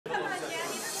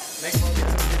Really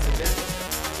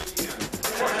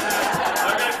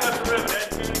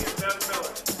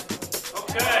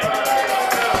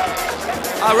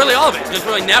all of it. Just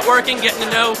really networking, getting to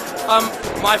know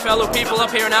my fellow people up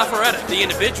here in Alpharetta, the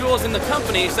individuals and the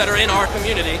companies that are in our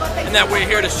community and that we're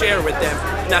here to share with them,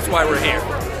 and that's why we're here.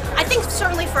 I think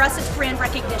certainly for us it's brand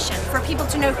recognition, for people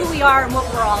to know who we are and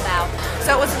what we're all about.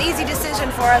 So it was an easy decision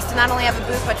for us to not only have a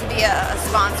booth but to be a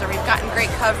sponsor. We've gotten great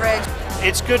coverage.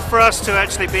 It's good for us to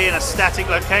actually be in a static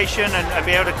location and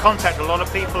be able to contact a lot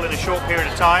of people in a short period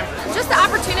of time. Just the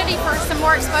opportunity for some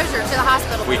more exposure to the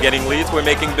hospital. We're getting leads, we're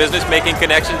making business, making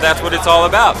connections, that's what it's all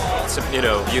about. So, you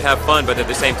know, you have fun, but at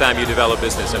the same time you develop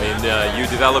business. I mean, you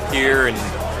develop here and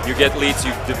you get leads,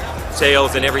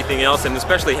 sales and everything else, and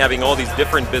especially having all these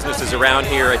different businesses around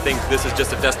here, I think this is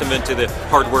just a testament to the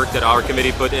hard work that our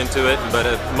committee put into it, but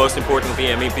most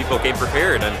importantly, I mean, people came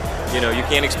prepared, and you know, you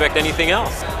can't expect anything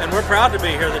else. And we're proud to be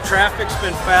here. The traffic's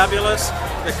been fabulous,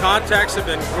 the contacts have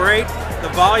been great,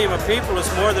 the volume of people is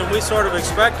more than we sort of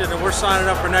expected, and we're signing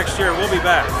up for next year. We'll be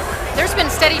back. There's been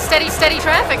steady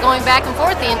traffic going back and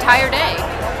forth the entire day.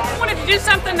 I wanted to do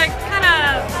something that kind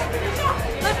of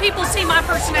let people see my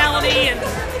personality and,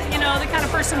 you know, the kind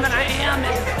of person that I am,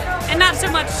 and not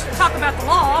so much talk about the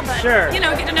law, but, you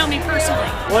know, get to know me personally.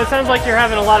 Well, it sounds like you're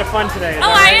having a lot of fun today.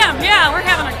 Oh, I am, yeah, we're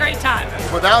having a great time.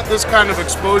 Without this kind of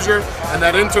exposure and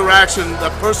that interaction,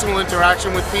 that personal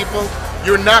interaction with people,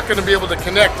 you're not going to be able to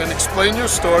connect and explain your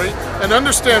story and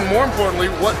understand, more importantly,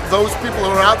 what those people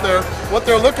who are out there, what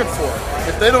they're looking for.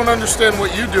 If they don't understand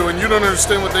what you do and you don't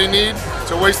understand what they need,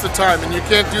 it's a waste of time, and you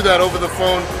can't do that over the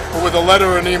phone or with a letter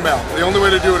or an email. The only way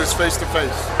to do it is face to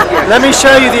face. Let me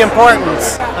show you the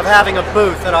importance of having a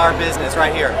booth at our business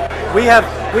right here. We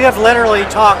have literally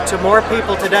talked to more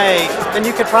people today than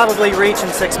you could probably reach in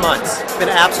 6 months. It's been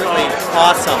absolutely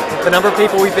awesome. The number of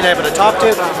people we've been able to talk to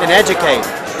and educate.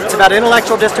 It's about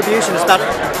intellectual distribution. It's about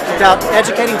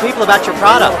educating people about your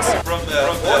products. From the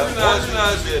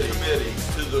organizing committee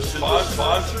to the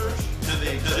sponsors, to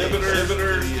the exhibitors, to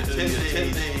the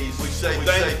attendees, we say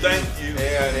thank you.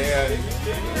 And